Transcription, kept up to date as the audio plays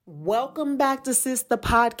Welcome back to Sis the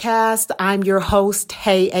Podcast. I'm your host,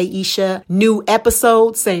 Hey Aisha. New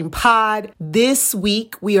episode, same pod. This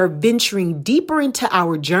week, we are venturing deeper into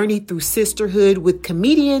our journey through sisterhood with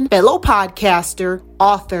comedian, fellow podcaster,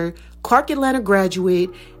 author, Clark Atlanta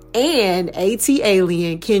graduate, and AT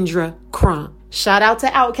alien, Kendra Crump. Shout out to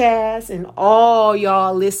Outkast and all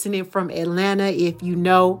y'all listening from Atlanta. If you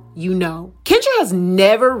know, you know. Kendra has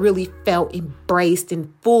never really felt embraced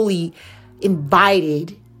and fully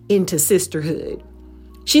invited into sisterhood.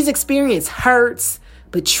 She's experienced hurts,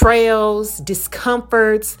 betrayals,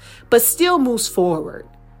 discomforts, but still moves forward.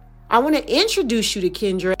 I want to introduce you to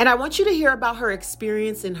Kendra, and I want you to hear about her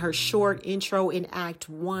experience in her short intro in Act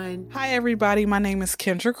 1. Hi, everybody. My name is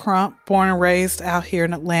Kendra Crump, born and raised out here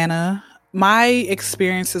in Atlanta. My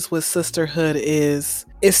experiences with sisterhood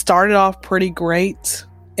it started off pretty great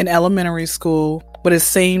in elementary school, but it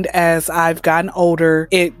seemed as I've gotten older,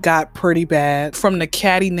 it got pretty bad. From the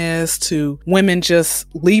cattiness to women just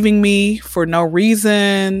leaving me for no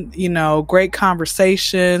reason, great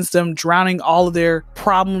conversations, them drowning all of their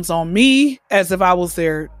problems on me as if I was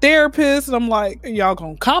their therapist. And I'm like, y'all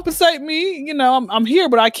gonna compensate me? I'm here,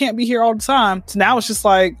 but I can't be here all the time. So now it's just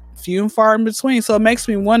like few and far in between. So it makes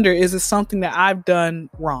me wonder, is it something that I've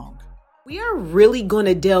done wrong? We are really going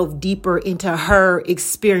to delve deeper into her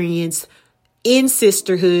experience in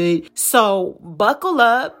sisterhood. So buckle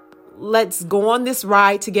up. Let's go on this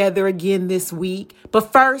ride together again this week.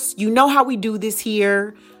 But first, you know how we do this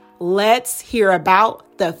here. Let's hear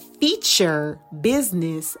about the feature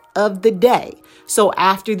business of the day. So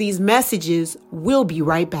after these messages, we'll be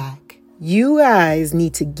right back. You guys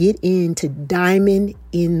need to get into Diamond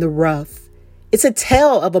in the Rough. It's a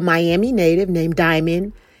tale of a Miami native named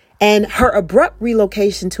Diamond and her abrupt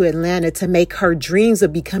relocation to Atlanta to make her dreams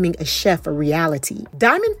of becoming a chef a reality.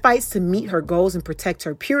 Diamond fights to meet her goals and protect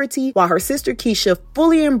her purity, while her sister Keisha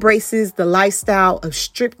fully embraces the lifestyle of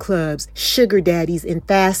strip clubs, sugar daddies, and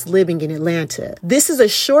fast living in Atlanta. This is a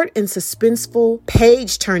short and suspenseful,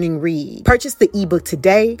 page-turning read. Purchase the ebook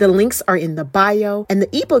today. The links are in the bio, and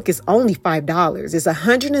the ebook is only $5. It's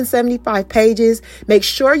 175 pages. Make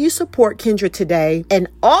sure you support Kendra today, and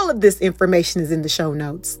all of this information is in the show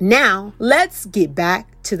notes. Now, let's get back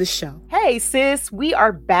to the show. Hey, sis, we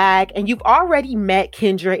are back, and you've already met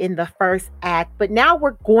Kendra in the first act, but now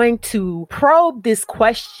we're going to probe this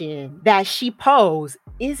question that she posed.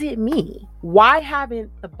 Is it me? Why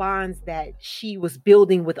haven't the bonds that she was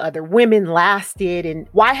building with other women lasted? And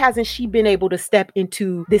why hasn't she been able to step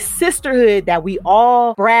into this sisterhood that we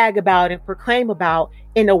all brag about and proclaim about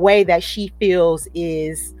in a way that she feels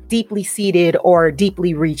is deeply seated or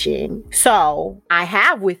deeply reaching? So I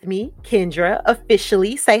have with me Kendra.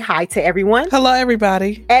 Officially say hi to everyone. Hello,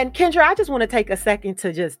 everybody. And Kendra, I just want to take a second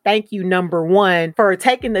to just thank you, number one, for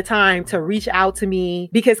taking the time to reach out to me,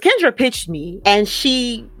 because Kendra pitched me and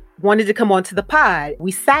she wanted to come onto the pod.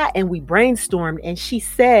 We sat and we brainstormed and she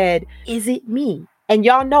said, is it me? And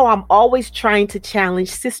y'all know I'm always trying to challenge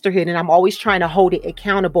sisterhood, and I'm always trying to hold it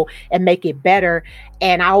accountable and make it better.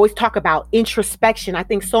 And I always talk about introspection. I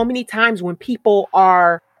think so many times when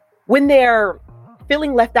they're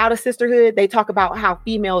feeling left out of sisterhood, they talk about how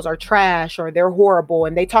females are trash or they're horrible,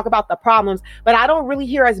 and they talk about the problems, but I don't really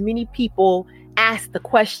hear as many people ask the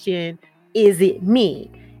question, is it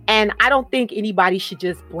me? And I don't think anybody should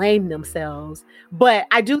just blame themselves, but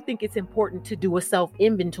I do think it's important to do a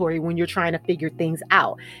self-inventory when you're trying to figure things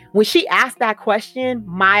out. When she asked that question,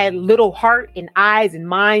 my little heart and eyes and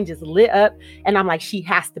mind just lit up, and I'm like, she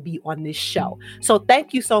has to be on this show. So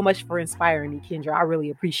thank you so much for inspiring me, Kendra. I really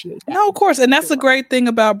appreciate that. No, of course. And that's the great thing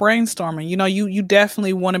about brainstorming. You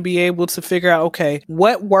definitely want to be able to figure out, okay,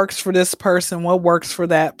 what works for this person, what works for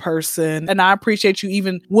that person. And I appreciate you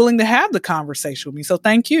even willing to have the conversation with me. So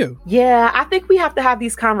thank you. Yeah, I think we have to have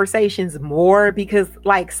these conversations more because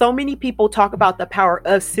so many people talk about the power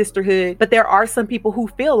of sisterhood, but there are some people who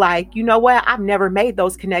feel like, you know what, I've never made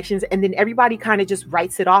those connections. And then everybody kind of just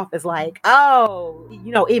writes it off as like, oh,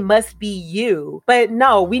 it must be you. But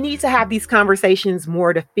no, we need to have these conversations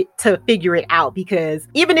more to figure it out, because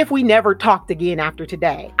even if we never talked again after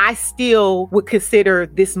today, I still would consider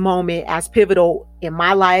this moment as pivotal in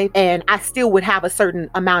my life, and I still would have a certain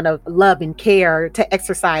amount of love and care to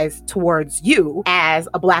exercise towards you as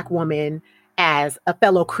a Black woman, as a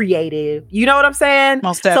fellow creative. You know what I'm saying?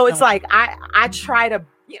 Most definitely. So it's like I try to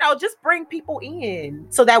just bring people in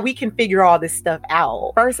so that we can figure all this stuff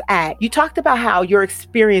out. First act, you talked about how your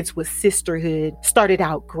experience with sisterhood started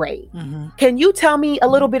out great. Mm-hmm. Can you tell me a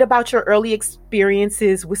little bit about your early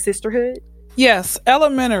experiences with sisterhood? Yes,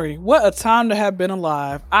 elementary. What a time to have been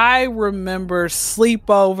alive. I remember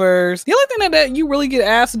sleepovers. The only thing that you really get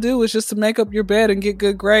asked to do is just to make up your bed and get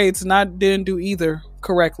good grades, and I didn't do either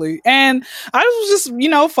correctly. And I was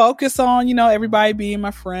just, focused on, everybody being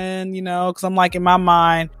my friend, because I'm like in my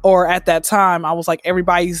mind, or at that time, I was like,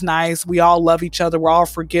 everybody's nice. We all love each other. We're all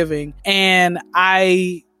forgiving. And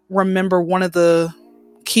I remember one of the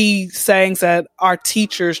key sayings that our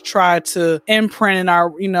teachers tried to imprint in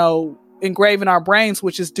our, engrave in our brains,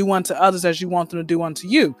 which is do unto others as you want them to do unto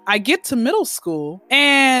you. I get to middle school,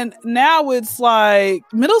 and now it's like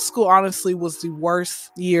middle school honestly was the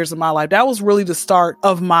worst years of my life. That was really the start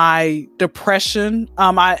of my depression.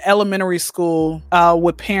 My elementary school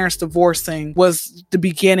with parents divorcing was the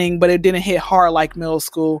beginning, but it didn't hit hard like middle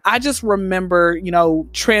school. I just remember,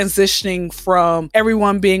 transitioning from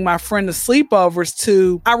everyone being my friend to sleepovers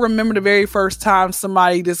to, I remember the very first time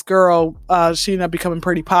this girl, she ended up becoming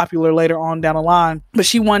pretty popular later on down the line, but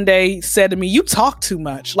she one day said to me, "You talk too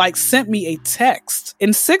much," like sent me a text in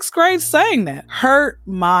 6th grade saying that. Hurt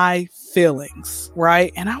my feelings,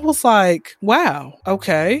 right? And I was like, wow,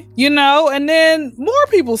 okay, and then more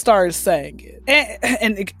people started saying it,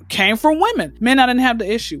 and it came from women. Men, I didn't have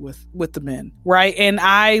the issue with the men, right? And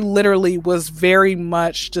I literally was very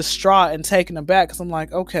much distraught and taken aback, because I'm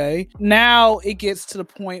like, okay, now it gets to the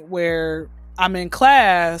point where I'm in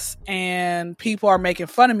class and people are making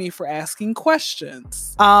fun of me for asking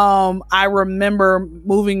questions. I remember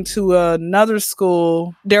moving to another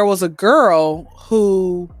school. There was a girl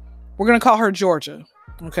who, we're going to call her Georgia.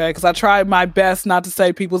 Okay, because I tried my best not to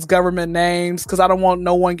say people's government names, because I don't want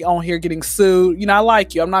no one on here getting sued. I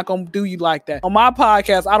like you. I'm not going to do you like that. On my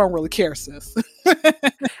podcast, I don't really care, sis.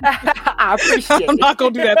 I appreciate it. I'm not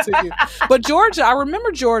going to do that to you. But Georgia, I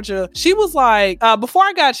remember Georgia, she was like, before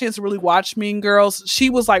I got a chance to really watch Mean Girls,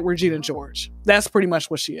 she was like Regina George. That's pretty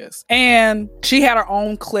much what she is. And she had her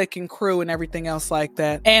own clique and crew and everything else like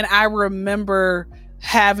that. And I remember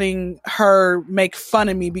having her make fun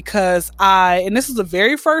of me because and this is the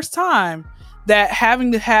very first time that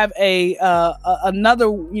having to have another,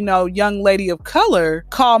 young lady of color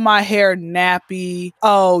call my hair nappy.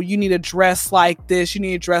 Oh, you need to dress like this. You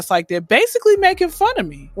need to dress like that. Basically making fun of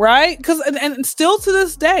me, right? Because and still to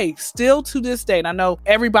this day, and I know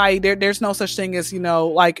everybody there's no such thing as,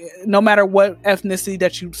 like no matter what ethnicity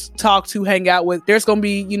that you talk to, hang out with, there's gonna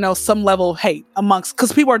be, some level of hate amongst,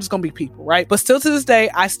 because people are just gonna be people, right? But still to this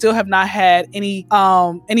day, I still have not had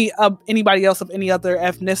anybody else of any other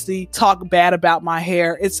ethnicity talk bad about my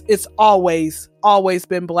hair. It's always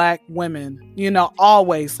been Black women,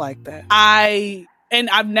 always like that.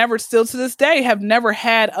 I've never, still to this day, have never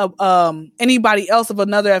had anybody else of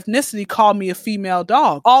another ethnicity call me a female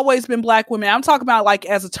dog. Always been Black women. I'm talking about like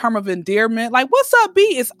as a term of endearment, like, what's up, B?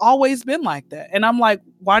 It's always been like that. And I'm like,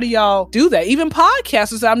 why do y'all do that? Even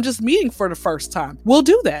podcasters that I'm just meeting for the first time will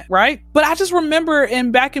do that, right? But I just remember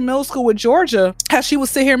back in middle school with Georgia, how she would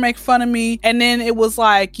sit here and make fun of me. And then it was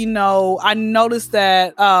like, I noticed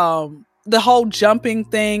that the whole jumping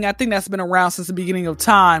thing, I think that's been around since the beginning of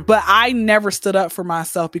time, but I never stood up for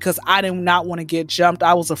myself because I did not want to get jumped.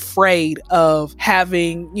 I was afraid of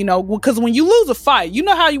having, because when you lose a fight,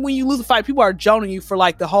 when you lose a fight, people are joning you for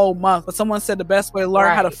like the whole month, but someone said the best way to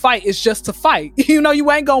learn how to fight is just to fight.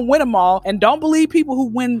 You ain't gonna win them all, and don't believe people who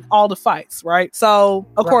win all the fights, right? So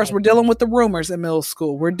of course we're dealing with the rumors in middle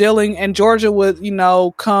school. And Georgia would,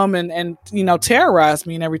 come and terrorize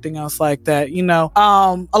me and everything else like that.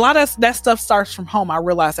 A lot of that stuff starts from home. I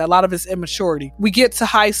realize that a lot of it's immaturity. We get to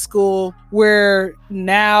high school, we're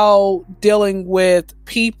now dealing with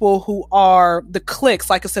people who are the cliques.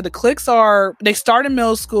 Like I said, the cliques they start in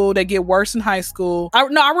middle school, they get worse in high school.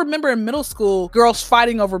 I remember in middle school, girls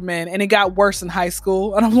fighting over men, and it got worse in high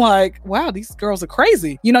school. And I'm like, wow, these girls are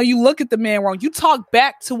crazy. You look at the man wrong. You talk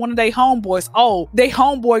back to one of their homeboys. Oh, they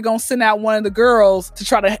homeboy gonna send out one of the girls to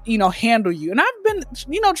try to, handle you. And I've been,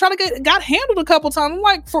 trying to got handled a couple times. I'm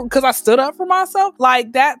like, because I stood up for myself.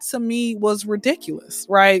 Like, that to me was ridiculous,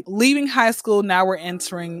 right? Leaving high school, now we're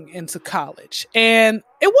entering into college. And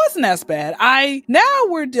it wasn't as bad. Now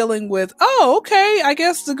we're dealing with, okay, I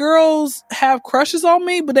guess the girls have crushes on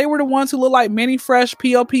me, but they were the ones who look like Minnie Fresh,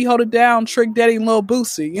 P.O.P. Hold It Down, Trick Daddy, and Lil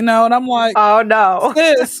Boosie, and I'm like, oh no.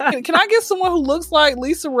 Sis, can I get someone who looks like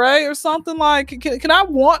Lisa Ray or something? Like, can I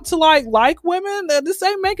want to like women? This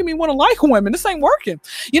ain't making me want to like women. This ain't working.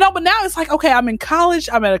 But now it's like, okay, I'm in college.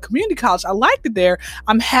 I'm at a community college. I liked it there.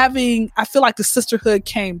 I feel like the sisterhood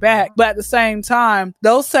came back, but at the same time,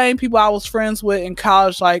 those same people I was friends with in college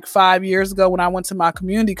college like 5 years ago when I went to my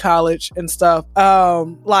community college and stuff,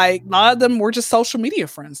 like a lot of them were just social media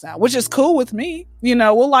friends now, which is cool with me. You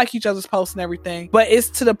know, we'll like each other's posts and everything, but it's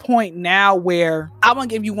to the point now where I'm going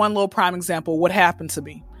to give you one little prime example. What happened to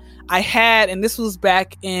me? And this was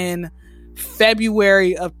back in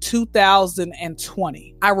February of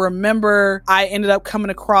 2020. I remember I ended up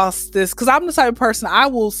coming across this because I'm the type of person, I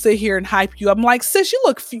will sit here and hype you. I'm like, sis, you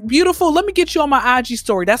look beautiful. Let me get you on my IG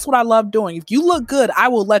story. That's what I love doing. If you look good, I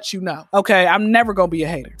will let you know. Okay. I'm never going to be a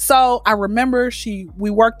hater. So I remember we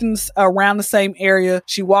worked around the same area.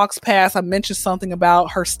 She walks past. I mentioned something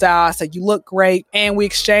about her style. I said, you look great. And we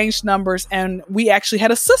exchanged numbers and we actually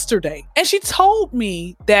had a sister date. And she told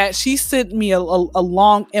me that she sent me a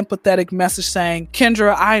long empathetic message saying,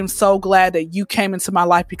 Kendra, I am so glad that you came into my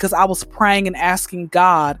life because I was praying and asking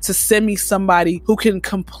God to send me somebody who can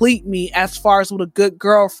complete me as far as with a good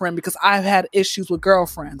girlfriend because I've had issues with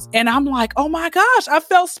girlfriends. And I'm like, oh my gosh, I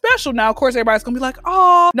felt special. Now, of course, everybody's gonna be like,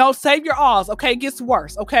 oh, no, save your awes. Okay, it gets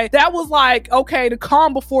worse. Okay, that was like, okay, the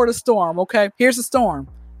calm before the storm. Okay, here's the storm.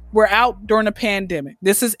 We're out during a pandemic.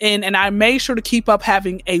 And I made sure to keep up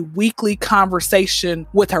having a weekly conversation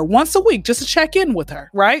with her once a week, just to check in with her,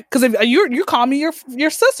 right? Because if you call me your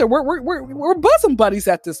sister, we're bosom buddies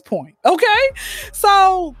at this point, okay?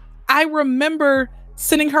 So I remember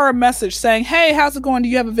sending her a message saying, hey, how's it going? Do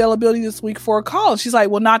you have availability this week for a call? And she's like,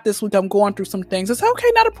 well, not this week. I'm going through some things. I said, okay,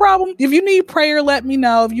 not a problem. If you need prayer, let me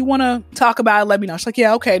know. If you want to talk about it, let me know. She's like,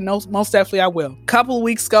 yeah, okay. No, most definitely I will. Couple of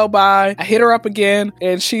weeks go by. I hit her up again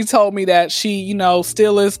and she told me that she,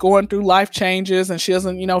 still is going through life changes and she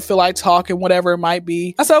doesn't, feel like talking, whatever it might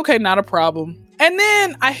be. I said, okay, not a problem. And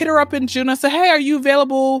then I hit her up in June. I said, hey, are you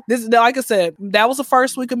available? Like I said, that was the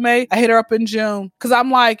first week of May. I hit her up in June because I'm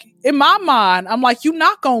like, in my mind, I'm like, you're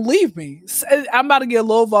not going to leave me. I'm about to get a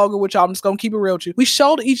little vulgar with y'all. I'm just going to keep it real with you. We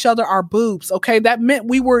showed each other our boobs. Okay. That meant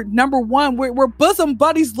we were number one. We're bosom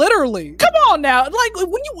buddies, literally. Come on now. Like when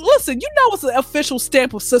you listen, it's an official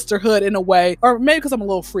stamp of sisterhood in a way, or maybe because I'm a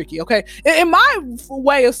little freaky. Okay. In my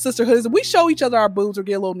way of sisterhood is we show each other our boobs or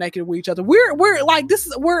get a little naked with each other. We're like,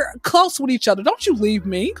 we're close with each other. Don't you leave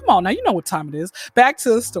me. Come on now. You know what time it is. Back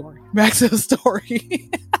to the story.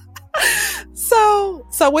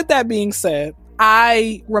 So with that being said,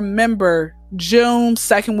 I remember June,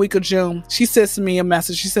 second week of June, she sends me a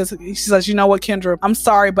message. She says, you know what, Kendra, I'm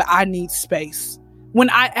sorry, but I need space. When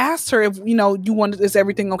I asked her if, is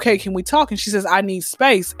everything okay? Can we talk? And she says, I need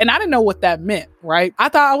space. And I didn't know what that meant, right?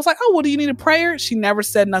 I was like, oh, well, do you need a prayer? She never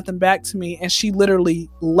said nothing back to me. And she literally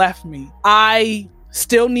left me. I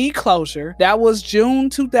still need closure. That was June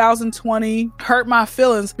 2020. Hurt my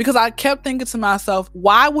feelings because I kept thinking to myself,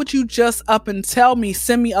 why would you just up and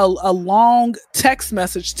send me a long text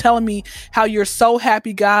message telling me how you're so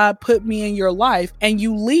happy God put me in your life and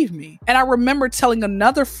you leave me? And I remember telling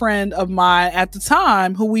another friend of mine at the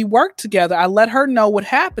time who we worked together, I let her know what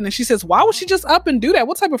happened. And she says, why would she just up and do that?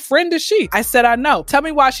 What type of friend is she? I said, I know. Tell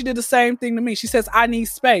me why she did the same thing to me. She says, I need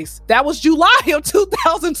space. That was July of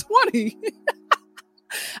 2020.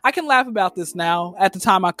 I can laugh about this now. At the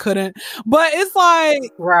time, I couldn't. But it's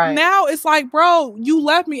like, right now, it's like, bro, you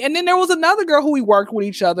left me. And then there was another girl who we worked with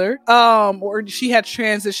each other, or she had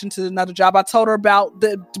transitioned to another job. I told her about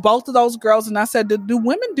both of those girls, and I said, do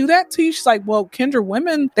women do that to you? She's like, well, Kendra,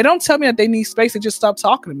 women, they don't tell me that they need space. They just stop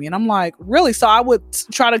talking to me. And I'm like, really? So I would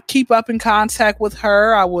try to keep up in contact with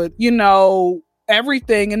her. I would,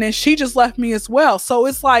 everything, and then she just left me as well. So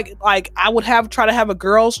it's like I would try to have a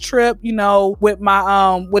girls trip, with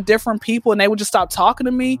my with different people, and they would just stop talking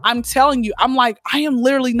to me. I'm telling you, I'm like, I am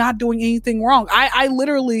literally not doing anything wrong. I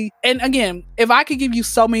literally, and again, if I could give you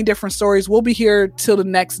so many different stories, we'll be here till the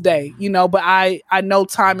next day, but I know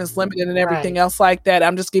time is limited and everything else like that.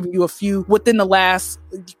 I'm just giving you a few within the last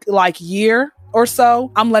year or so.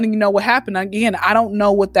 I'm letting you know what happened. Again, I don't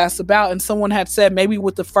know what that's about. And someone had said maybe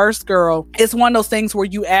with the first girl, it's one of those things where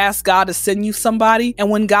you ask God to send you somebody, and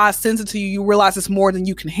when God sends it to you, you realize it's more than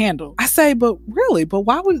you can handle. I say, but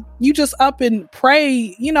why would you just up and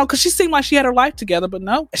pray? Because she seemed like she had her life together, but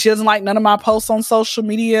no, she doesn't like none of my posts on social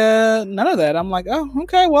media, none of that. I'm like, oh,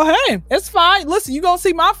 okay, well, hey, it's fine. Listen, you gonna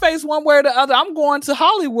see my face one way or the other. I'm going to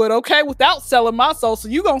Hollywood, okay, without selling my soul. So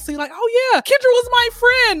you gonna see like, oh yeah, Kendra was my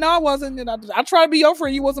friend. No, I wasn't. And I tried to be your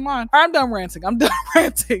friend. You wasn't mine. I'm done ranting.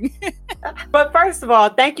 But first of all,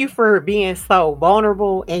 thank you for being so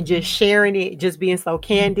vulnerable and just sharing it, just being so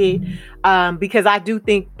candid. Because I do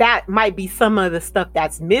think that might be some of the stuff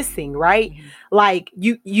that's missing, right? Like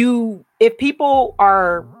if people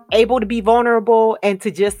are able to be vulnerable and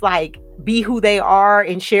to just like be who they are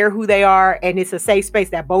and share who they are, and it's a safe space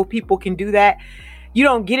that both people can do that, you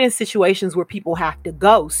don't get in situations where people have to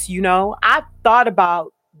ghost, you know? I've thought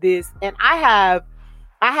about this, and I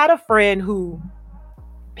had a friend who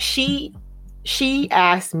she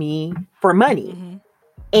asked me for money. Mm-hmm.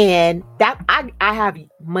 And that I have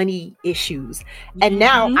money issues. And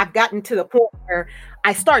now I've gotten to the point where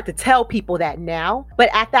I start to tell people that now. But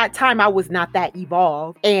at that time, I was not that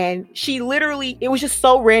evolved. And she literally, it was just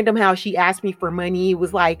so random how she asked me for money. It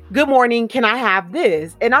was like, good morning, can I have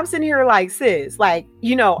this? And I'm sitting here like, sis, like,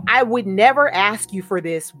 you know, I would never ask you for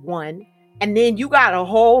this, one. And then you got a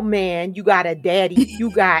whole man, you got a daddy,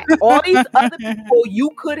 you got all these other people you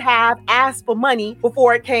could have asked for money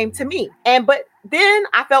before it came to me. But then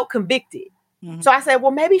I felt convicted. Mm-hmm. So I said, well,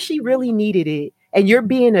 maybe she really needed it and you're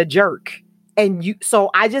being a jerk. So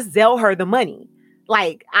I just Zelle her the money.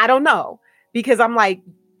 Like, I don't know. Because I'm like,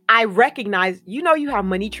 I recognize, you know, you have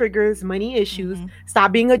money triggers, money issues. Mm-hmm.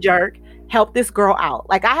 Stop being a jerk. Help this girl out.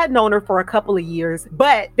 Like, I had known her for a couple of years,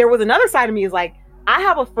 but there was another side of me is like, I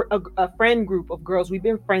have a friend group of girls. We've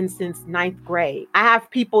been friends since 9th grade. I have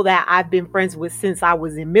people that I've been friends with since I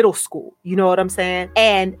was in middle school. You know what I'm saying?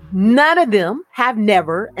 And none of them have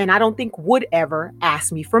never, and I don't think would ever,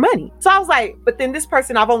 ask me for money. So I was like, but then this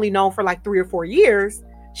person I've only known for like 3 or 4 years,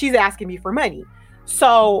 she's asking me for money.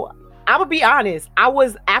 So I'm gonna be honest.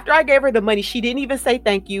 After I gave her the money, she didn't even say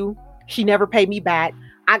thank you. She never paid me back.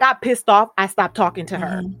 I got pissed off. I stopped talking to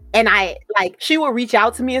her. And she would reach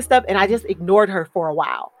out to me and stuff, and I just ignored her for a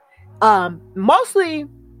while. Mostly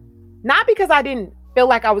not because I didn't feel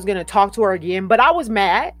like I was going to talk to her again, but I was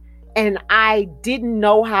mad and I didn't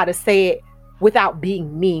know how to say it without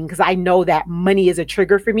being mean, because I know that money is a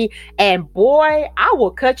trigger for me. And boy, I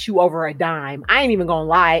will cut you over a dime. I ain't even gonna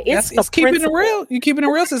lie. It's keeping it real. You keeping it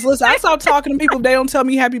real, sis. Listen, I stopped talking to people if they don't tell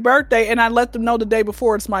me happy birthday, and I let them know the day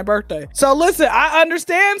before it's my birthday. So listen, I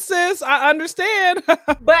understand, sis. I understand.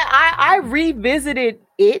 But I revisited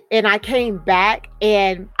it and I came back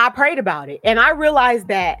and I prayed about it. And I realized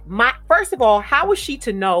that first of all, how was she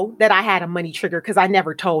to know that I had a money trigger? Because I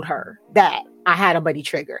never told her that I had a money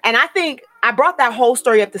trigger. And I think I brought that whole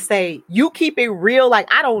story up to say, you keep it real. Like,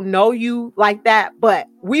 I don't know you like that, but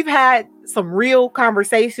we've had some real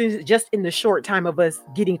conversations just in the short time of us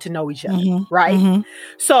getting to know each other, right? Mm-hmm.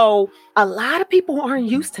 So a lot of people aren't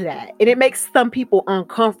used to that. And it makes some people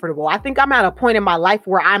uncomfortable. I think I'm at a point in my life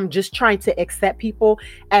where I'm just trying to accept people.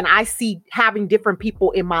 And I see having different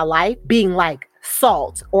people in my life being like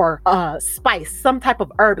salt or spice, some type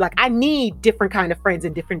of herb. Like, I need different kind of friends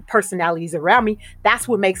and different personalities around me. That's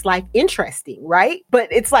what makes life interesting, right? But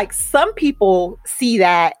it's like some people see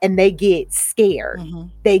that and they get scared. Mm-hmm.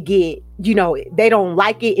 They get, they don't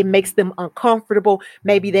like it. It makes them uncomfortable.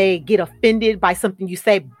 Maybe they get offended by something you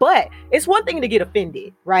say, but it's one thing to get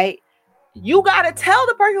offended, right? You got to tell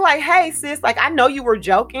the person like, hey, sis, like, I know you were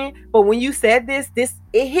joking, but when you said this,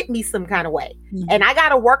 it hit me some kind of way. Mm-hmm. And I got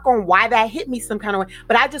to work on why that hit me some kind of way.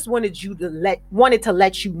 But I just wanted to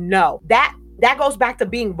let you know that goes back to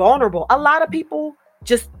being vulnerable. A lot of people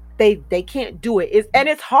just, they can't do it.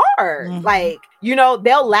 It's hard. Mm-hmm. Like,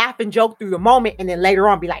 they'll laugh and joke through the moment and then later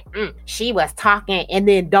on be like, she was talking, and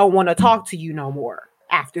then don't want to talk to you no more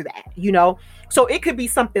after that, So it could be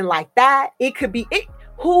something like that. It could be it.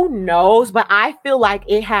 Who knows? But I feel like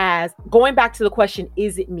it has, going back to the question,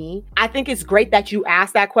 is it me? I think it's great that you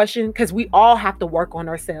asked that question, because we all have to work on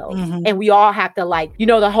ourselves. Mm-hmm. And we all have to, like,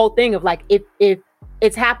 the whole thing of like, if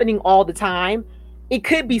it's happening all the time, it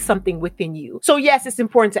could be something within you. So yes, it's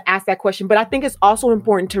important to ask that question, but I think it's also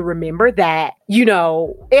important to remember that,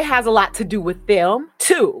 it has a lot to do with them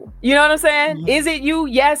too. You know what I'm saying? Mm-hmm. Is it you?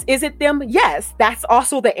 Yes. Is it them? Yes. That's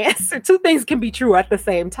also the answer. Two things can be true at the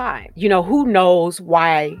same time. Who knows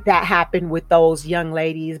why that happened with those young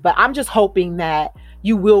ladies, but I'm just hoping that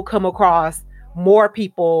you will come across more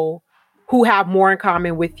people who have more in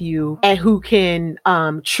common with you and who can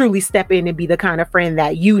truly step in and be the kind of friend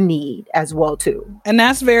that you need as well too. And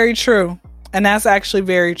that's very true. And that's actually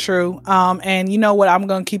very true. And you know what? I'm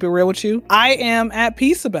going to keep it real with you. I am at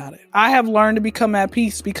peace about it. I have learned to become at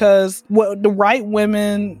peace because the right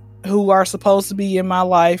women who are supposed to be in my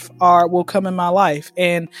life will come in my life.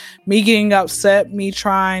 And me getting upset, me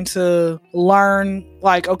trying to learn,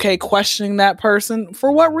 like, okay, questioning that person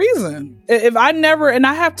for what reason? If I never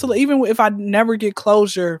get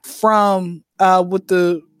closure from with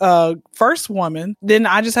the first woman, then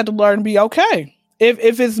I just had to learn to be okay.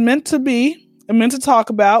 If it's meant to be and meant to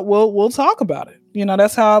talk about, we'll talk about it.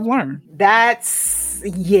 That's how I've learned. That's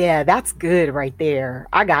good right there.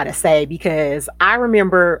 I gotta say, because I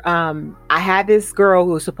remember I had this girl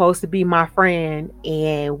who was supposed to be my friend,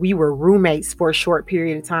 and we were roommates for a short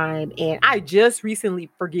period of time. And I just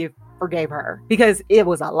recently forgave her because it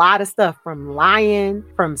was a lot of stuff, from lying,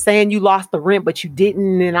 from saying you lost the rent, but you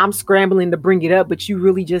didn't. And I'm scrambling to bring it up, but you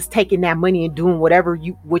really just taking that money and doing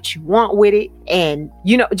what you want with it. And,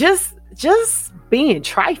 just being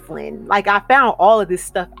trifling. Like, I found all of this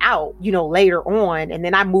stuff out, later on, and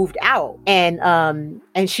then I moved out, and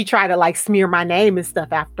she tried to like smear my name and stuff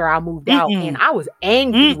after I moved out, and I was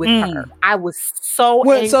angry with her. I was so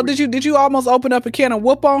angry. So did you almost open up a can and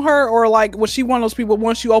whoop on her, or like was she one of those people,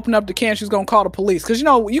 once you open up the can, she's gonna call the police? Because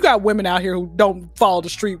you got women out here who don't follow the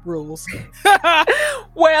street rules.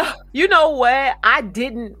 Well, you know what? I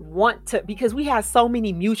didn't want to, because we had so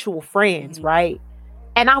many mutual friends, right?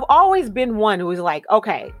 And I've always been one who was like,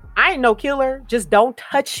 okay, I ain't no killer. Just don't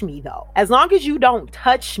touch me though. As long as you don't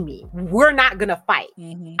touch me, we're not gonna fight.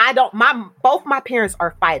 Both my parents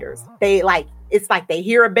are fighters. It's like they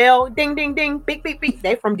hear a bell, ding, ding, ding, beep, beep, beep.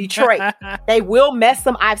 They from Detroit. They will mess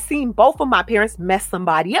them. I've seen both of my parents mess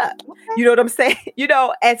somebody up. You know what I'm saying?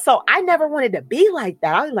 And so I never wanted to be like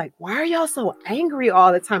that. I was like, why are y'all so angry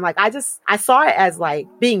all the time? Like, I saw it as like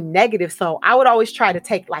being negative. So I would always try to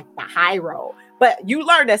take like the high road. But you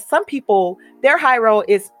learn that some people, their high road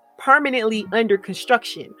is permanently under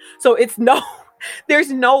construction. So there's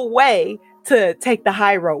no way to take the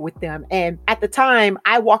high road with them. And at the time,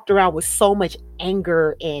 I walked around with so much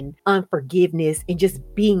anger and unforgiveness and just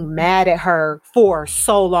being mad at her for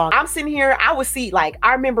so long. I'm sitting here, I would see, like,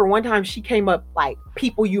 I remember one time she came up, like,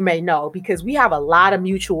 people you may know, because we have a lot of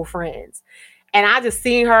mutual friends. And I just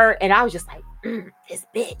seen her and I was just like, this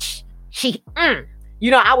bitch,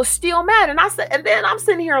 I was still mad. And then I'm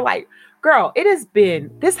sitting here like, girl,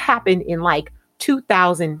 this happened in like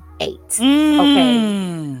 2008.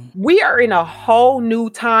 Okay. We are in a whole new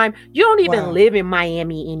time. You don't even live in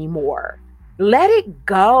Miami anymore. Let it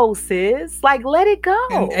go, sis. Like, let it go.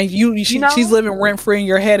 And she's living rent free in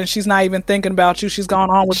your head, and she's not even thinking about you. She's gone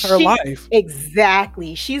on with her life.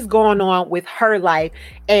 Exactly. She's going on with her life.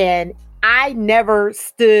 And I never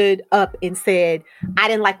stood up and said, I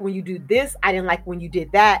didn't like when you do this. I didn't like when you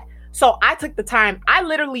did that. So I took the time. I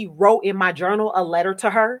literally wrote in my journal a letter to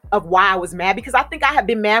her of why I was mad, because I think I had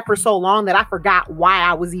been mad for so long that I forgot why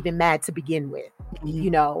I was even mad to begin with.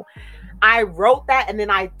 I wrote that, and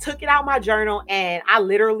then I took it out my journal and I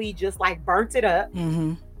literally just like burnt it up,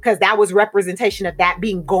 because that was representation of that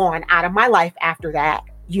being gone out of my life after that,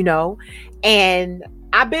 and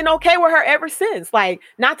I've been okay with her ever since. Like,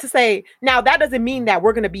 not to say, now that doesn't mean that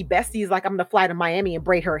we're going to be besties. Like, I'm going to fly to Miami and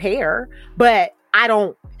braid her hair, but I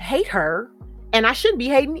don't hate her, and I shouldn't be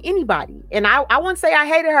hating anybody. And I wouldn't say I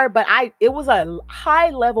hated her, but it was a high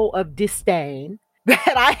level of disdain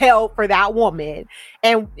that I held for that woman.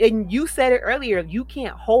 And you said it earlier, you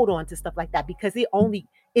can't hold on to stuff like that because it only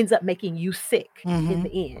ends up making you sick in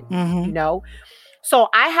the end, So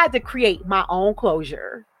I had to create my own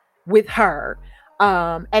closure with her.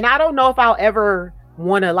 And I don't know if I'll ever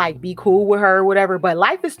want to like be cool with her or whatever, but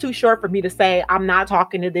life is too short for me to say I'm not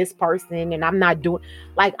talking to this person and I'm not doing,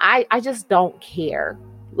 like, I just don't care.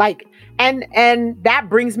 Like, and that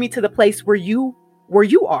brings me to the place where you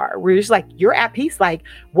are, where it's like, you're at peace. Like,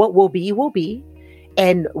 what will be,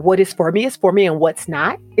 and what is for me, and what's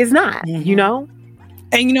not is not,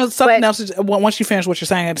 And something else, once you finish what you're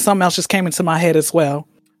saying, something else just came into my head as well.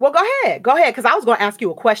 Well, go ahead. Because I was going to ask you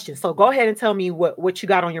a question. So go ahead and tell me what you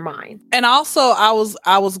got on your mind. And also, I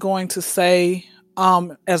was going to say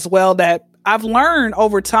as well that I've learned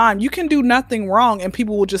over time, you can do nothing wrong and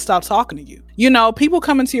people will just stop talking to you. People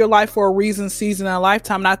come into your life for a reason, season, and a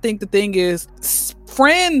lifetime. And I think the thing is,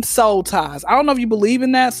 friend soul ties. I don't know if you believe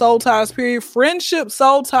in that, soul ties, period. Friendship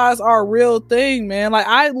soul ties are a real thing, man. Like,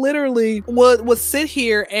 I literally would sit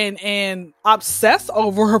here and obsess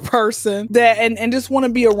over a person that and just want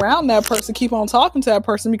to be around that person, keep on talking to that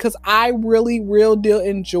person, because I really real deal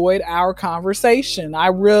enjoyed our conversation.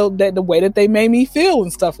 The way that they made me feel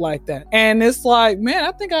and stuff like that. And it's like, man,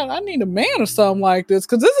 I think I need a man or something like this,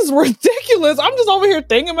 because this is ridiculous. I'm just over here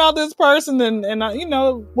thinking about this person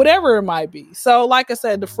and whatever it might be. So, like I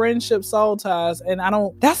said, the friendship soul ties, and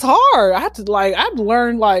that's hard. I've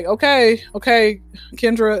learned, like, okay,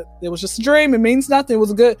 Kendra, it was just a dream. It means nothing. It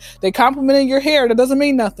was they complimented your hair. That doesn't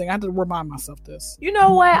mean nothing. I have to remind myself this. You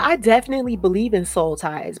know what? I definitely believe in soul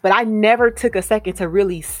ties, but I never took a second to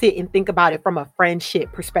really sit and think about it from a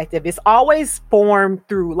friendship perspective. It's always formed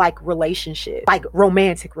through like relationships, like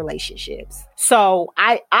romantic relationships. So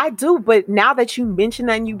I do, but now now that you mention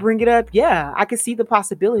that and you bring it up, yeah, I could see the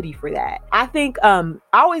possibility for that. I think I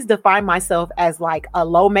always define myself as like a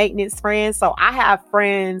low maintenance friend. So I have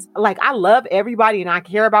friends, like I love everybody and I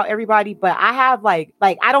care about everybody, but I have like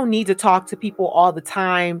I don't need to talk to people all the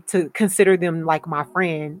time to consider them like my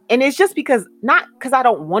friend. And it's just not because I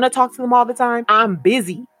don't want to talk to them all the time. I'm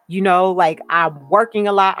busy. You know, like I'm working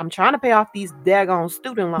a lot. I'm trying to pay off these daggone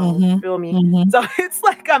student loans. You feel me? So it's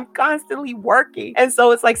like I'm constantly working. And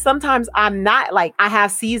so it's like sometimes I'm not like, I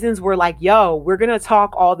have seasons where like, yo, we're going to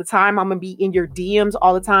talk all the time. I'm going to be in your DMs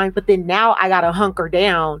all the time. But then now I got to hunker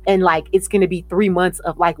down and like it's going to be 3 months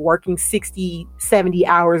of like working 60, 70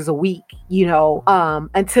 hours a week, you know,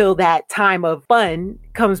 until that time of fun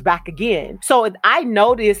comes back again. So I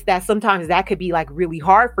noticed that sometimes that could be like really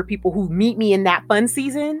hard for people who meet me in that fun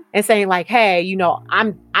season and saying like, hey, you know,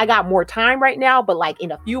 I got more time right now, but like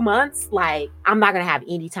in a few months, like I'm not going to have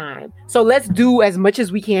any time. So let's do as much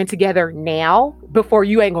as we can together now before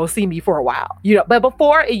you ain't going to see me for a while, you know, but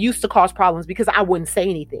before it used to cause problems because I wouldn't say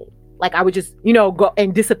anything. Like I would just, you know, go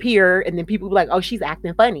and disappear. And then people would be like, oh, she's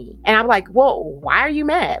acting funny. And I'm like, well, why are you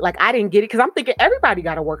mad? Like, I didn't get it. Cause I'm thinking everybody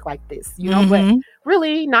got to work like this, you know, but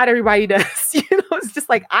really not everybody does. You know, it's just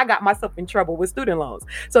like, I got myself in trouble with student loans.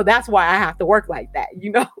 So that's why I have to work like that,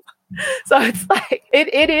 you know? So it's like,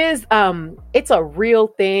 it is, it's a real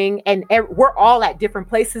thing. And we're all at different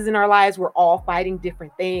places in our lives. We're all fighting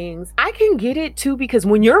different things. I can get it too, because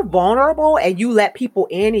when you're vulnerable and you let people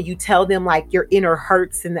in and you tell them like your inner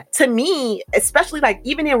hurts, and that, to me, especially like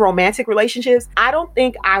even in romantic relationships, I don't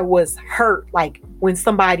think I was hurt. Like when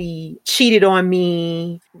somebody cheated on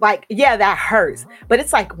me, like, yeah, that hurts. But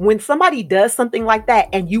it's like when somebody does something like that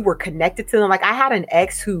and you were connected to them, like I had an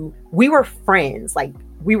ex who we were friends, like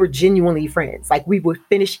we were genuinely friends. Like we would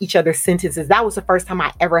finish each other's sentences. That was the first time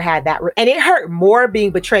I ever had that. And it hurt more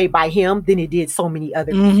being betrayed by him than it did so many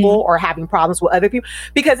other people or having problems with other people,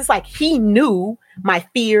 because it's like, he knew my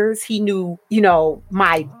fears. He knew, you know,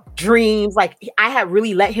 my dreams. Like I had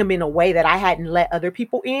really let him in a way that I hadn't let other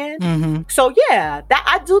people in. So yeah, that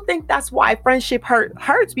I do think that's why friendship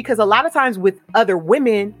hurts, because a lot of times with other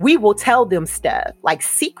women, we will tell them stuff like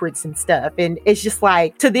secrets and stuff. And it's just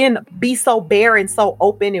like to then be so bare and so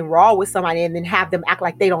open and raw with somebody and then have them act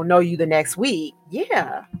like they don't know you the next week.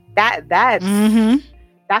 Yeah, that's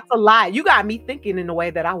a lie. You got me thinking in a way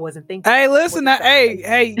that I wasn't thinking. Hey, listen,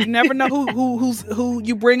 hey, you never know who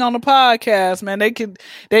you bring on the podcast, man. They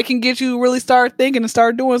can get you to really start thinking and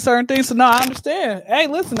start doing certain things. So no, I understand. Hey,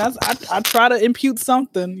 listen, I try to impute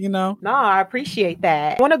something, you know. No, I appreciate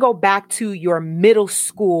that. I want to go back to your middle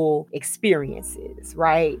school experiences,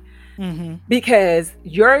 right? Because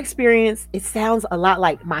your experience, it sounds a lot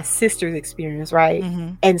like my sister's experience, right?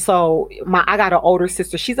 And so I got an older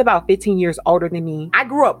sister. She's about 15 years older than me. I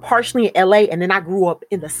grew up partially in LA, and then I grew up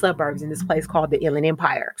in the suburbs in this place called the Inland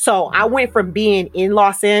Empire. So I went from being in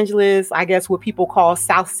Los Angeles, I guess what people call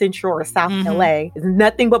South Central or South LA, it's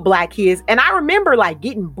nothing but Black kids. And I remember like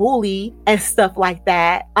getting bullied and stuff like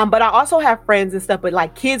that. But I also have friends and stuff, but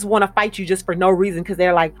like kids want to fight you just for no reason, because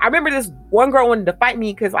they're like, I remember this one girl wanted to fight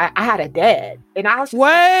me because I had a dad, and I was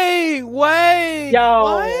wait, yo,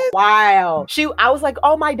 what? wow. I was like,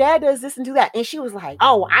 oh, my dad does this and do that, and she was like,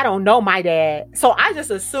 oh, I don't know my dad. So I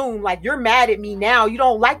just assumed like you're mad at me now, you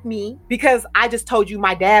don't like me because I just told you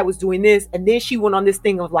my dad was doing this. And then she went on this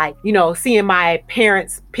thing of like, you know, seeing my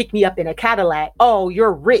parents pick me up in a Cadillac. Oh,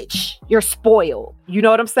 you're rich, you're spoiled. You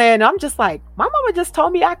know what I'm saying? I'm just like, my mama just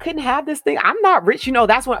told me I couldn't have this thing. I'm not rich, you know.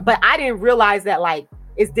 That's what. But I didn't realize that like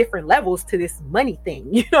it's different levels to this money thing.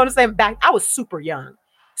 You know what I'm saying? Back, I was super young.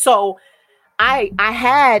 So I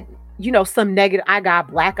had, you know, some negative, I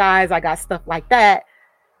got black eyes, I got stuff like that.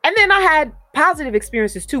 And then I had positive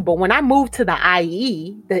experiences too. But when I moved to the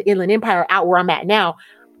IE, the Inland Empire, out where I'm at now,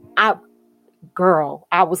 I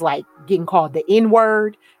was like getting called the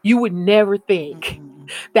N-word. You would never think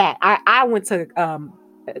that I went to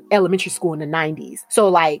elementary school in the 90s. So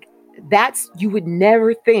like, you would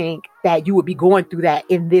never think that you would be going through that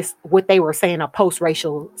in this, what they were saying, a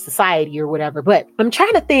post-racial society or whatever. But I'm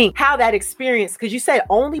trying to think how that experience, because you said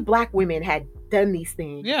only Black women had done these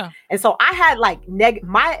things. Yeah. And so I had like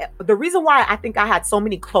the reason why I think I had so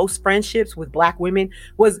many close friendships with Black women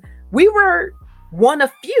was we were one of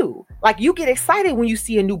few. Like you get excited when you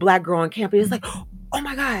see a new Black girl on campus. It's like, oh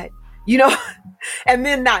my God, you know? And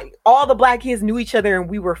then all the Black kids knew each other and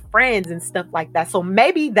we were friends and stuff like that. So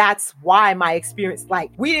maybe that's why my experience, like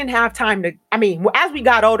we didn't have time to, I mean, as we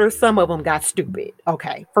got older, some of them got stupid.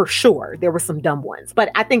 Okay, for sure. There were some dumb ones. But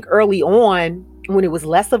I think early on, when it was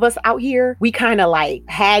less of us out here, we kind of like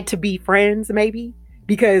had to be friends maybe,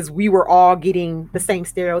 because we were all getting the same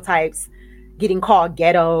stereotypes. getting called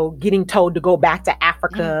ghetto, getting told to go back to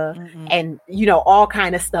Africa, and, you know, all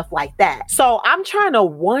kind of stuff like that. So I'm trying to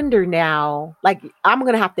wonder now, like, I'm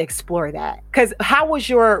going to have to explore that. Because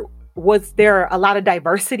was there a lot of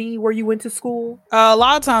diversity where you went to school? A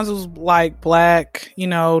lot of times it was like black, you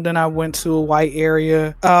know, then I went to a white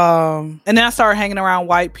area. And then I started hanging around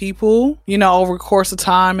white people, you know, over the course of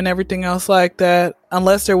time and everything else like that,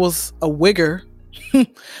 unless there was a wigger.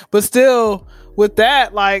 But still, with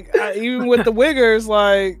that, like, even with the wiggers,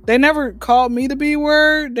 like, they never called me the B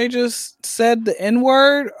word. They just said the N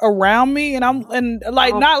word around me. And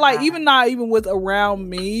not even with around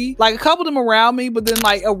me, like a couple of them around me, but then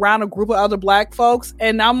like around a group of other black folks.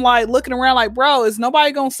 And I'm like looking around like, bro, is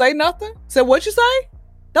nobody gonna say nothing? Said, what you say?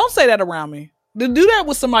 Don't say that around me. To do that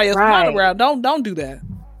with somebody else not around. Don't do that.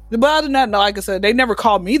 But other than that, no, like I said, they never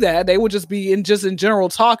called me that. They would just be in general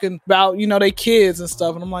talking about, you know, their kids and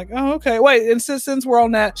stuff. And I'm like, oh, okay. Wait, and since we're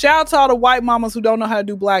on that, shout out to all the white mamas who don't know how to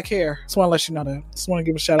do black hair. Just want to let you know that. Just want to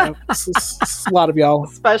give a shout out. It's a lot of y'all.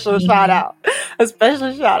 Special shout out. A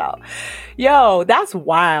special shout out. Yo, that's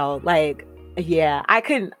wild. Like, yeah, I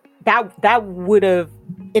couldn't, that would have,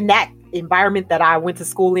 in that environment that I went to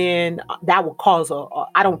school in, that would cause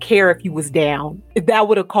I don't care if you was down, that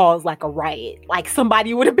would have caused like a riot. Like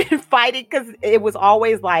somebody would have been fighting, because it was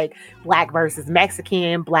always like black versus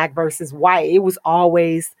Mexican, black versus white. It was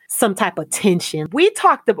always some type of tension. We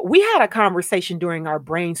had a conversation during our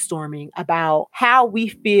brainstorming about how we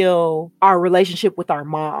feel our relationship with our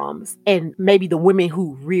moms and maybe the women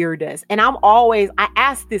who reared us. And I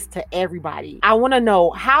ask this to everybody. I want to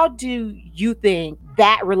know, how do you think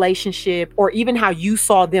that relationship, or even how you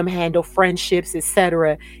saw them handle friendships,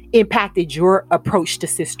 etc., impacted your approach to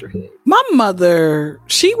sisterhood? My mother,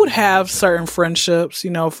 she would have certain friendships, you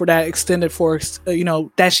know,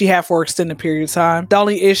 that she had for an extended period of time. The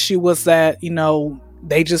only issue was that, you know,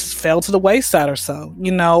 they just fell to the wayside or so,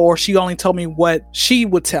 you know, or she only told me what she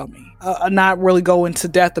would tell me. Not really go into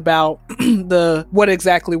depth about what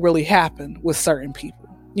exactly really happened with certain people.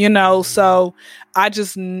 You know, so I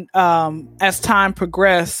just, as time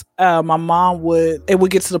progressed, my mom would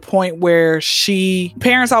get to the point where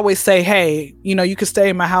parents always say, hey, you know, you can stay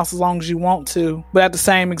in my house as long as you want to. But at the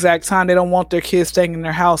same exact time, they don't want their kids staying in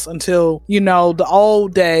their house until, you know, the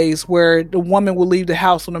old days where the woman would leave the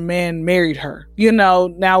house when a man married her. You know,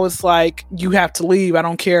 now it's like, you have to leave. I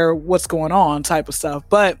don't care what's going on type of stuff.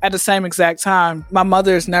 But at the same exact time, my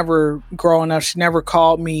mother's never growing up. She never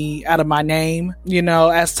called me out of my name. You know,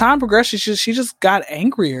 as time progressed, she just got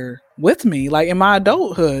angrier with me, like in my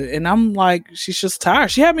adulthood. And I'm like, she's just tired.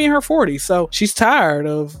 She had me in her 40s, so she's tired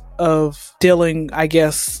of dealing, I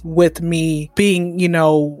guess, with me being, you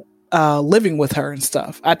know, living with her and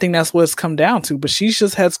stuff. I think that's what it's come down to. But she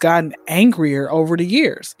just has gotten angrier over the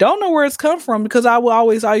years. Don't know where it's come from, because I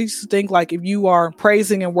used to think like, if you are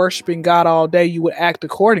praising and worshiping God all day, you would act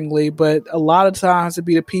accordingly. But a lot of times it'd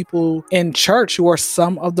be the people in church who are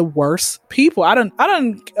some of the worst people. I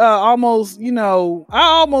almost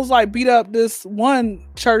like beat up this one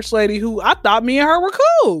church lady who I thought me and her were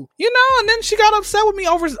cool, you know, and then she got upset with me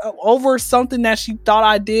over something that she thought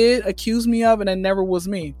I did, accused me of, and it never was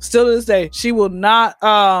me. Still to this day, she will not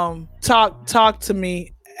talk to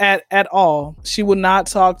me at all. She will not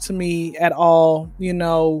talk to me at all. You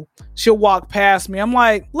know, she'll walk past me. I'm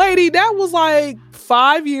like, lady, that was like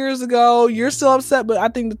 5 years ago. You're still upset. But I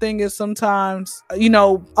think the thing is, sometimes, you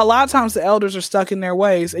know, a lot of times the elders are stuck in their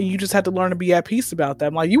ways, and you just have to learn to be at peace about that.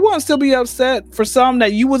 I'm like, you want to still be upset for something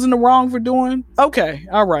that you was in the wrong for doing? Okay,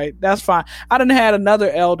 all right, that's fine. I done had another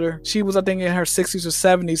elder. She was, I think, in her 60s or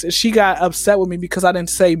 70s, and she got upset with me because I didn't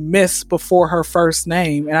say Miss before her first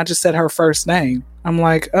name, and I just said her first name. I'm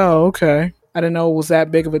like, oh, okay. I didn't know it was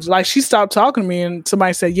that big of a, like, she stopped talking to me, and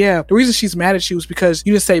somebody said, yeah, the reason she's mad at you was because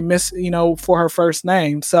you didn't say Miss, you know, for her first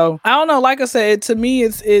name. So I don't know. Like I said, to me,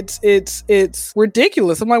 it's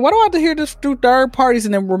ridiculous. I'm like, why do I have to hear this through third parties?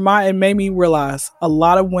 And then it made me realize a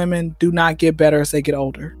lot of women do not get better as they get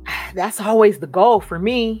older. That's always the goal for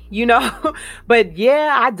me, you know. But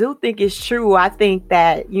yeah, I do think it's true. I think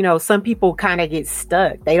that, you know, some people kind of get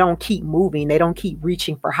stuck. They don't keep moving. They don't keep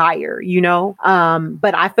reaching for higher, you know.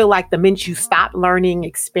 But I feel like the minute you stop learning,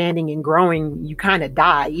 expanding, and growing, you kind of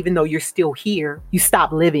die. Even though you're still here, you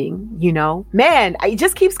stop living, you know. Man, it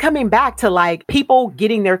just keeps coming back to like people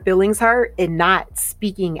getting their feelings hurt and not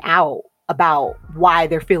speaking out about why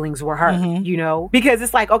their feelings were hurt, you know, because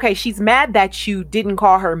it's like, okay, she's mad that you didn't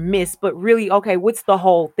call her Miss, but really, okay, what's the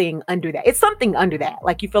whole thing under that? It's something under that.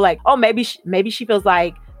 Like, you feel like, oh, maybe she feels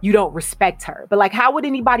like you don't respect her. But like, how would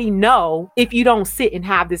anybody know if you don't sit and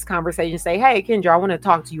have this conversation, say, hey, Kendra, I want to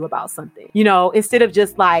talk to you about something, you know, instead of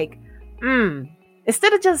just like,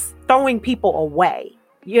 instead of just throwing people away,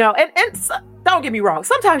 and so, don't get me wrong.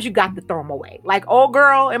 Sometimes you got to throw them away. Like old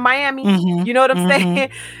girl in Miami, you know what I'm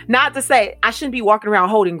saying? Not to say I shouldn't be walking around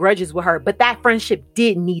holding grudges with her, but that friendship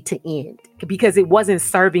did need to end because it wasn't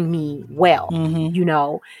serving me well,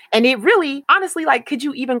 And it really, honestly, like, could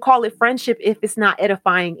you even call it friendship if it's not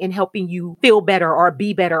edifying and helping you feel better or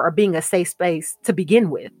be better or being a safe space to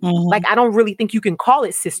begin with? Like, I don't really think you can call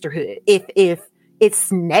it sisterhood if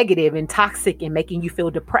it's negative and toxic and making you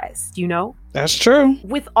feel depressed, That's true.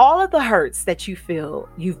 With all of the hurts that you feel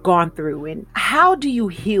you've gone through, and how do you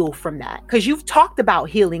heal from that? Because you've talked about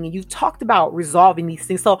healing and you've talked about resolving these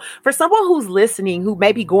things. So for someone who's listening, who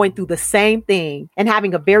may be going through the same thing and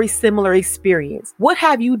having a very similar experience, what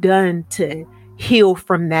have you done to heal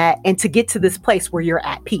from that and to get to this place where you're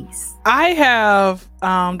at peace? I have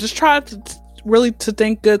just tried to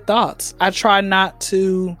think good thoughts. I try not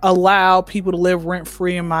to allow people to live rent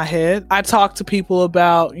free in my head. I talk to people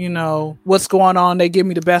about, what's going on. They give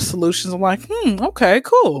me the best solutions. I'm like, okay,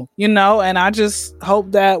 cool. And I just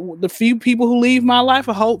hope that the few people who leave my life,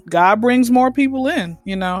 I hope God brings more people in.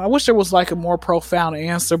 I wish there was like a more profound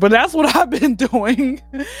answer, but that's what I've been doing.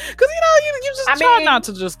 Cause you just try not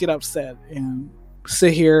to just get upset and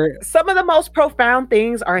sit here. Some of the most profound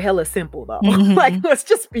things are hella simple though. Like, let's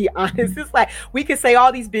just be honest. It's like we can say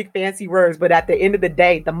all these big fancy words, but at the end of the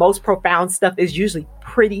day, the most profound stuff is usually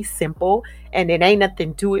pretty simple, and it ain't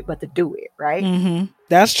nothing to it but to do it, right?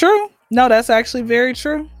 That's true. No, that's actually very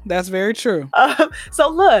true. That's very true. So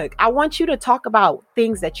look, I want you to talk about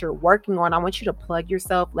things that you're working on. I want you to plug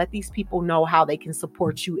yourself. Let these people know how they can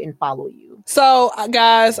support you and follow you. So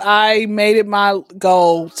guys, I made it my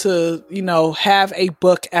goal to, have a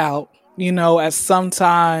book out, at some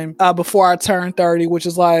time before I turn 30, which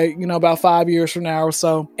is like, about 5 years from now or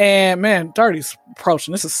so. And man, 30's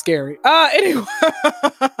approaching. This is scary. Anyway,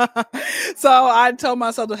 so I told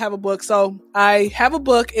myself to have a book. So I have a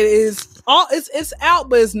book. It is it's out,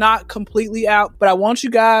 but it's not completely out. But I want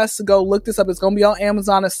you guys to go look this up. It's going to be on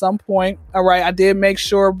Amazon at some point. All right. I did make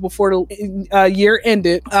sure before the year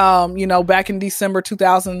ended, back in December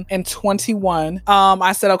 2021,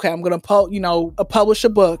 I said, okay, I'm going to publish a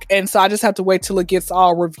book. And so I just have to wait till it gets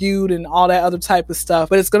all reviewed and all that other type of stuff.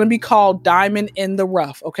 But it's going to be called Diamond in the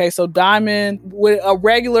Rough. Okay. So Diamond with a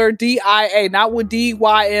regular D-I-A, not with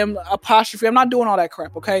D-Y-M apostrophe. I'm not doing all that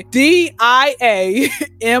crap. Okay. D-I-A-M-O-N-D-N-I-N.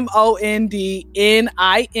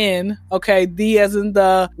 Okay. D as in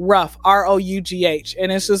the rough, R-O-U-G-H.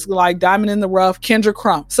 And it's just like Diamond in the Rough, Kendra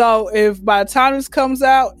Crump. So if by the time this comes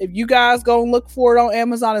out, if you guys go and look for it on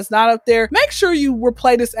Amazon, it's not up there, make sure you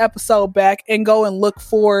replay this episode back and go and look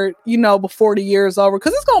for it, before the year is over,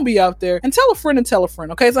 because it's going to be up there. And tell a friend and tell a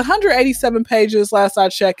friend. Okay. It's 187 pages last I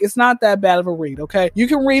checked. It's not that bad of a read. Okay. You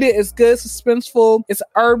can read it. It's good, suspenseful. It's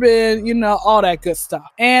urban, all that good stuff.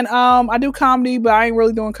 And I do comedy, but I ain't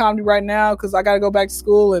really doing comedy right now because I got to go back to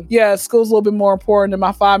school. And yeah, school's a little bit more important than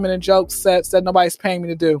my 5-minute joke sets that nobody's paying me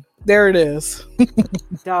to do. There it is.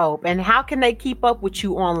 Dope. And how can they keep up with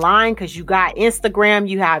you online? Because you got Instagram,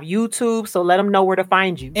 you have YouTube, so let them know where to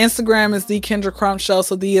find you. Instagram is The Kendra Crump Show.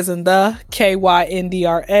 So D is in the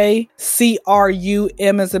K-Y-N-D-R-A,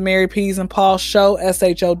 C-R-U-M as in Mary P's and Paul Show,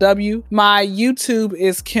 S-H-O-W. My YouTube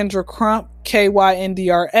is Kendra Crump,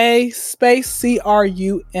 K-Y-N-D-R-A space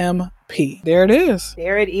C-R-U-M-P. There it is.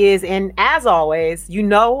 There it is. And as always,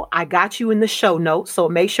 I got you in the show notes. So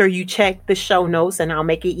make sure you check the show notes and I'll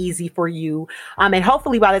make it easy for you. And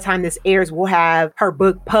hopefully by the time this airs, we'll have her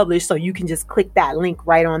book published. So you can just click that link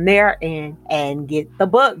right on there and get the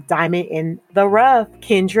book, Diamond in the Rough.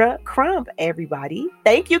 Kendra Crump, everybody.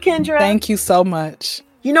 Thank you, Kendra. Thank you so much.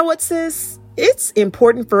 You know what, sis? It's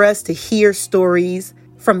important for us to hear stories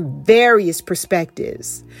from various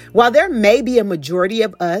perspectives. While there may be a majority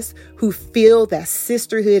of us who feel that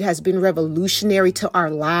sisterhood has been revolutionary to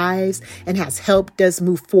our lives and has helped us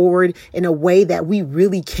move forward in a way that we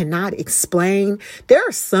really cannot explain, there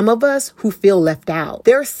are some of us who feel left out.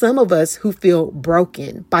 There are some of us who feel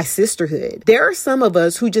broken by sisterhood. There are some of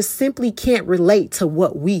us who just simply can't relate to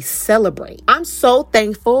what we celebrate. I'm so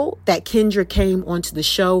thankful that Kendra came onto the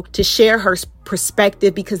show to share her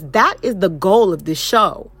perspective, because that is the goal of this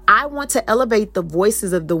show. I want to elevate the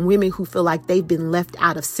voices of the women who feel like they've been left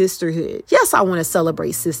out of sisterhood. Yes, I want to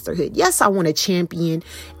celebrate sisterhood. Yes, I want to champion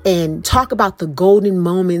and talk about the golden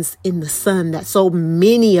moments in the sun that so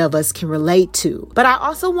many of us can relate to. But I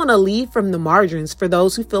also want to lead from the margins for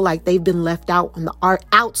those who feel like they've been left out on the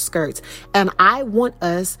outskirts. And I want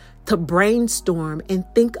us to brainstorm and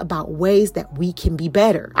think about ways that we can be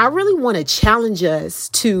better. I really want to challenge us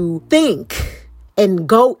to think and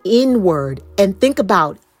go inward and think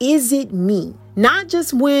about, is it me? Not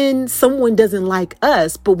just when someone doesn't like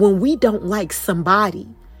us, but when we don't like somebody.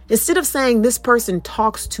 Instead of saying this person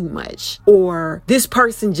talks too much, or this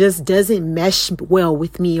person just doesn't mesh well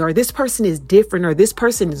with me, or this person is different, or this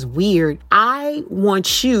person is weird, I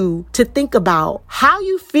want you to think about how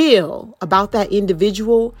you feel about that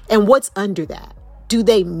individual and what's under that. Do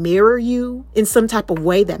they mirror you in some type of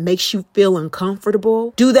way that makes you feel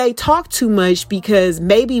uncomfortable? Do they talk too much because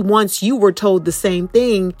maybe once you were told the same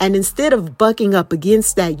thing, and instead of bucking up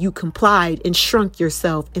against that, you complied and shrunk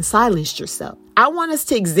yourself and silenced yourself? I want us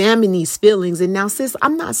to examine these feelings. And now, sis,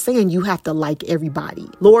 I'm not saying you have to like everybody.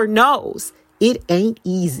 Lord knows it ain't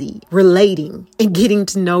easy relating and getting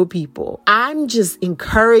to know people. I'm just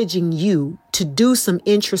encouraging you to do some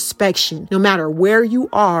introspection, no matter where you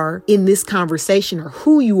are in this conversation or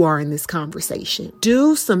who you are in this conversation.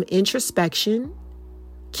 Do some introspection,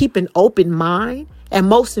 keep an open mind, and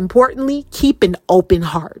most importantly, keep an open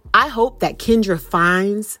heart. I hope that Kendra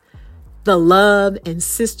finds the love and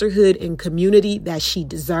sisterhood and community that she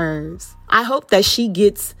deserves. I hope that she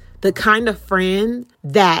gets the kind of friend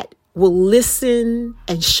that will listen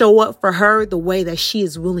and show up for her the way that she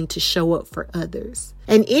is willing to show up for others.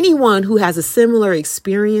 And anyone who has a similar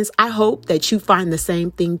experience, I hope that you find the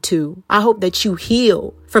same thing too. I hope that you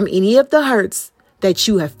heal from any of the hurts that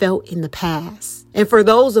you have felt in the past. And for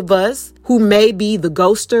those of us who may be the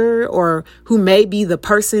ghoster, or who may be the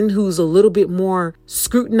person who's a little bit more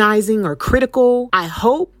scrutinizing or critical, I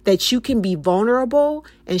hope that you can be vulnerable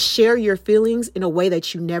and share your feelings in a way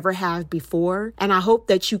that you never have before. And I hope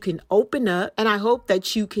that you can open up, and I hope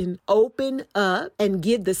that you can open up and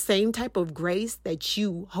give the same type of grace that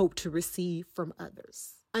you hope to receive from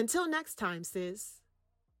others. Until next time, sis.